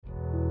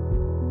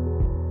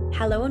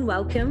Hello and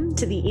welcome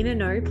to the Inner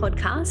Know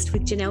podcast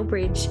with Janelle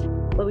Bridge,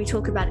 where we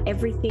talk about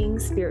everything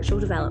spiritual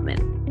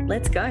development.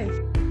 Let's go.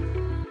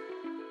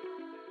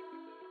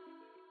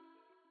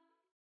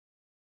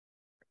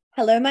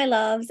 Hello, my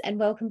loves, and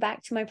welcome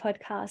back to my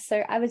podcast.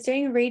 So I was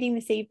doing a reading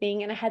this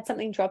evening and I had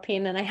something drop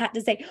in and I had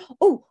to say,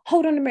 oh,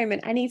 hold on a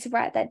moment. I need to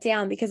write that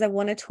down because I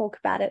want to talk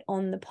about it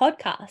on the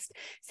podcast.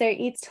 So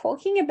it's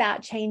talking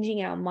about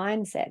changing our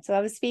mindset. So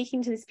I was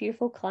speaking to this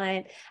beautiful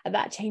client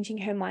about changing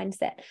her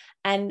mindset.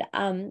 And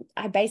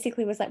I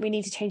basically was like, we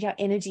need to change our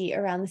energy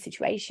around the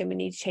situation. We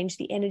need to change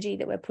the energy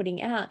that we're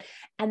putting out.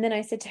 And then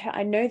I said to her,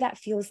 I know that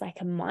feels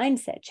like a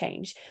mindset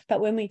change, but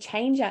when we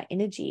change our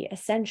energy,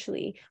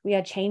 essentially, we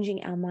are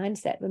changing our mindset.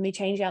 When we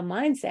change our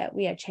mindset,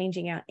 we are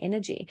changing our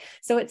energy.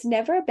 So it's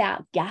never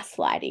about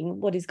gaslighting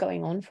what is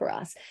going on for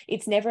us.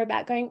 It's never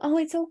about going, oh,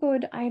 it's all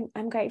good.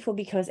 I'm grateful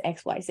because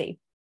X, Y, Z.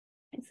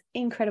 It's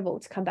incredible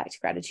to come back to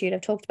gratitude.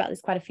 I've talked about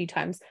this quite a few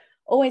times.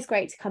 Always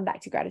great to come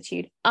back to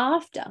gratitude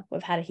after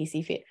we've had a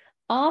hissy fit,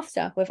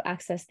 after we've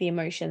accessed the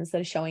emotions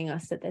that are showing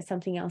us that there's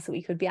something else that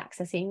we could be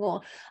accessing,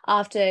 or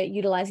after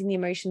utilizing the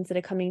emotions that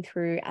are coming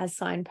through as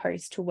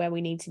signposts to where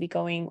we need to be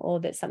going, or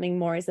that something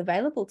more is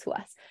available to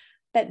us.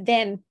 But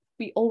then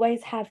we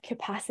always have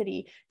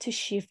capacity to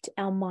shift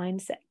our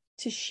mindset,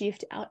 to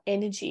shift our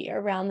energy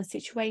around the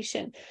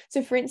situation.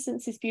 So for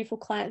instance, this beautiful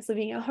client's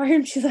living at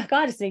home. She's like,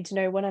 I just need to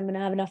know when I'm going to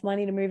have enough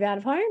money to move out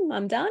of home.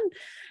 I'm done.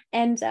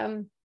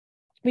 And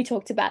we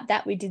talked about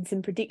that. We did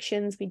some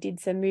predictions. We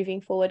did some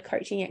moving forward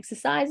coaching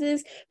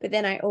exercises. But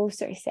then I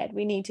also said,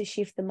 we need to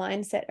shift the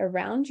mindset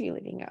around you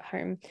living at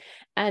home.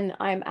 And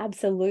I'm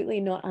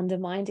absolutely not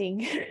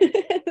undermining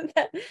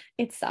that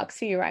it sucks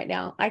for you right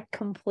now. I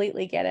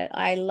completely get it.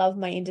 I love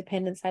my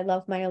independence. I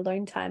love my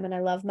alone time and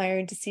I love my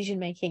own decision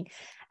making.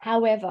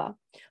 However,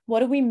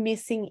 what are we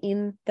missing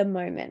in the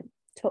moment?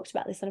 Talked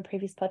about this on a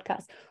previous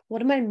podcast.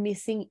 What am I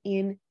missing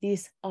in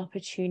this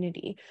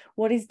opportunity?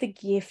 What is the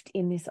gift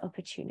in this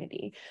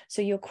opportunity?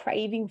 So you're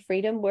craving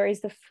freedom. Where is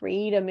the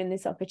freedom in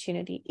this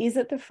opportunity? Is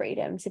it the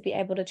freedom to be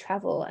able to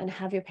travel and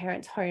have your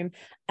parents' home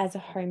as a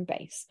home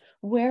base?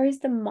 Where is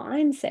the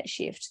mindset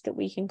shift that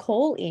we can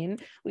call in,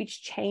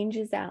 which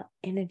changes our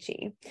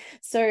energy?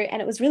 So,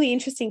 and it was really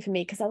interesting for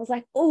me because I was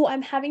like, oh,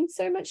 I'm having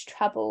so much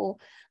trouble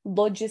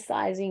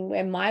logicizing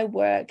where my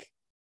work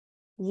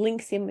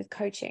links in with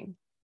coaching.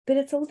 But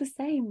it's all the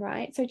same,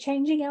 right? So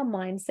changing our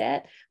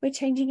mindset, we're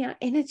changing our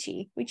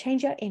energy. We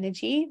change our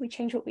energy, we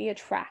change what we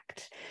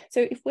attract.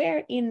 So if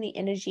we're in the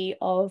energy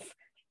of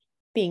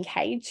being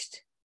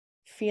caged,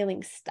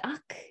 feeling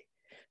stuck,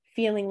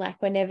 feeling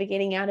like we're never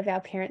getting out of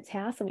our parents'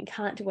 house and we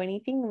can't do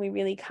anything and we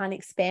really can't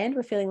expand,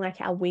 we're feeling like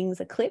our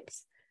wings are clipped,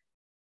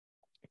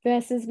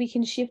 versus we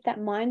can shift that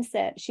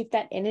mindset, shift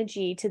that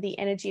energy to the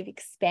energy of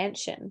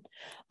expansion,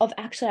 of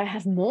actually I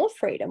have more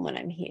freedom when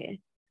I'm here.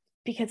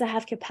 Because I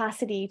have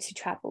capacity to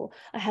travel.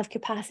 I have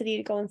capacity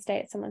to go and stay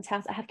at someone's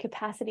house. I have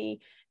capacity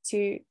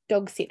to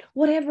dog sit,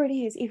 whatever it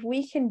is. If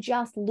we can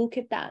just look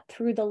at that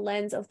through the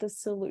lens of the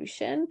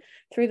solution,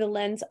 through the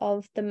lens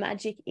of the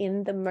magic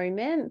in the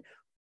moment,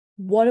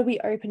 what are we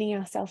opening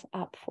ourselves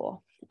up for?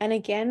 And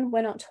again,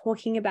 we're not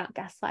talking about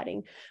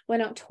gaslighting. We're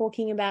not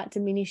talking about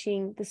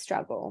diminishing the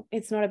struggle.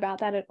 It's not about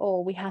that at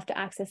all. We have to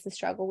access the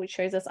struggle, which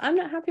shows us, I'm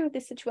not happy with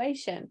this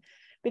situation.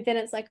 But then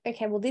it's like,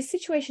 okay, well, this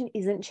situation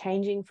isn't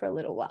changing for a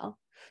little while.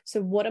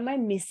 So what am I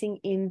missing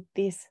in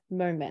this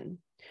moment?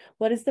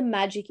 What is the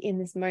magic in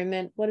this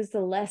moment? What is the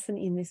lesson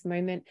in this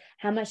moment?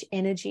 How much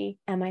energy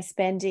am I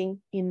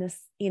spending in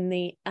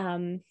the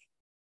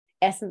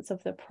essence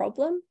of the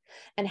problem?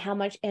 And how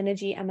much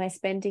energy am I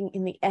spending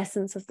in the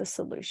essence of the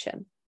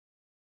solution?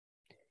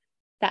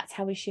 That's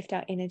how we shift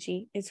our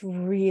energy. It's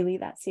really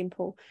that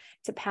simple.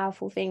 It's a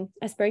powerful thing.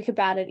 I spoke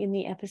about it in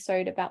the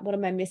episode about what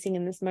am I missing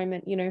in this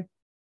moment,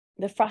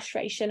 the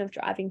frustration of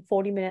driving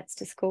 40 minutes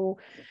to school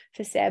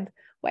for Seb,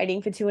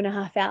 waiting for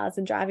 2.5 hours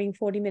and driving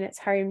 40 minutes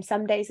home.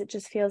 Some days it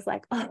just feels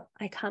like, oh,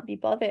 I can't be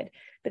bothered.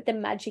 But the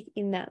magic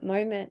in that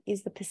moment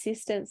is the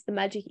persistence. The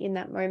magic in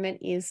that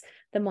moment is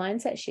the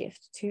mindset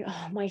shift to,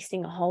 oh, I'm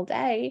wasting a whole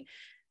day,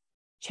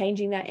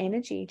 changing that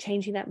energy,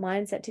 changing that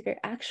mindset to go,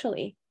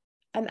 actually,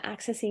 I'm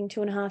accessing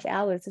 2.5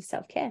 hours of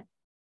self-care.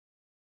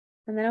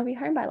 And then I'll be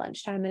home by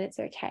lunchtime and it's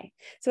okay.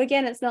 So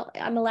again, it's not,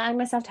 I'm allowing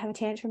myself to have a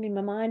tantrum in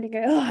my mind and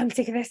go, oh, I'm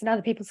sick of this and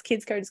other people's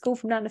kids go to school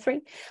from 9 to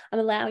 3. I'm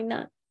allowing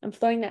that. I'm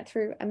flowing that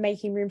through. I'm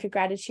making room for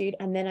gratitude.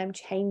 And then I'm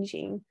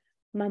changing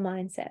my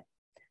mindset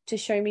to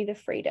show me the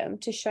freedom,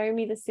 to show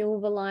me the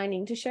silver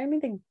lining, to show me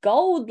the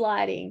gold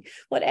lighting,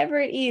 whatever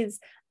it is,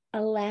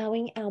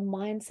 allowing our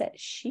mindset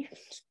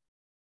shift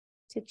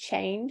to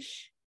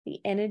change the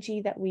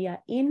energy that we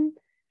are in,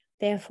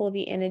 therefore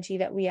the energy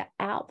that we are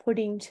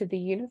outputting to the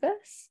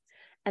universe,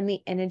 and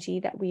the energy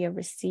that we are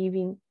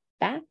receiving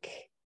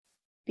back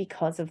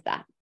because of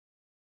that.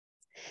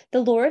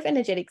 The law of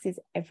energetics is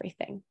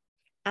everything,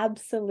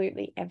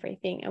 absolutely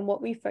everything. And what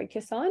we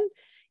focus on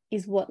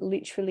is what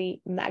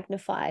literally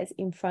magnifies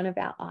in front of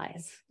our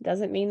eyes.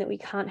 Doesn't mean that we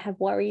can't have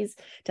worries,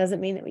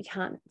 doesn't mean that we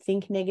can't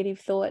think negative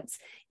thoughts.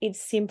 It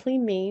simply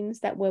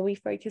means that where we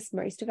focus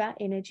most of our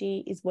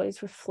energy is what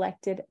is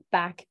reflected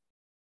back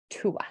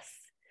to us.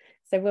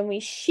 So when we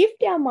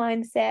shift our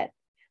mindset,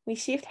 we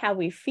shift how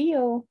we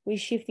feel, we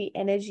shift the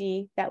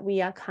energy that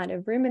we are kind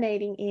of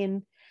ruminating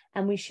in,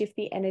 and we shift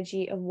the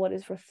energy of what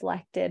is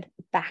reflected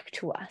back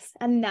to us.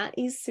 And that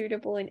is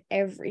suitable in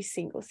every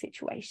single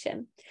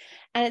situation.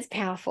 And it's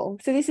powerful.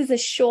 So this is a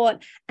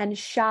short and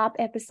sharp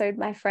episode,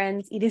 my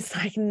friends. It is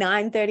like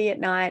 9:30 at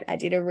night. I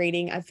did a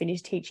reading. I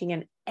finished teaching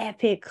an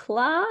epic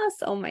class.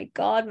 Oh my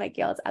God, my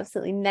girls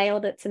absolutely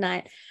nailed it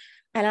tonight.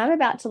 And I'm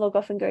about to log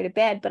off and go to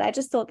bed, but I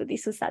just thought that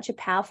this was such a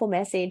powerful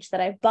message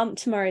that I've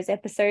bumped tomorrow's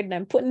episode and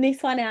I'm putting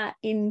this one out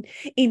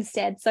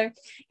instead. So,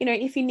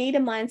 if you need a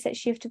mindset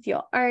shift of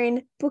your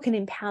own, book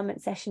an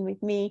empowerment session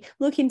with me,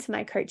 look into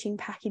my coaching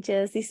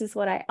packages. This is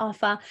what I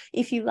offer.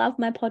 If you love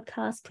my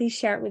podcast, please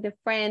share it with a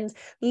friend,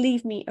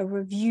 leave me a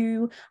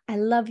review. I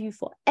love you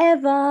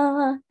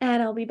forever,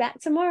 and I'll be back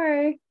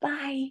tomorrow.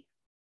 Bye.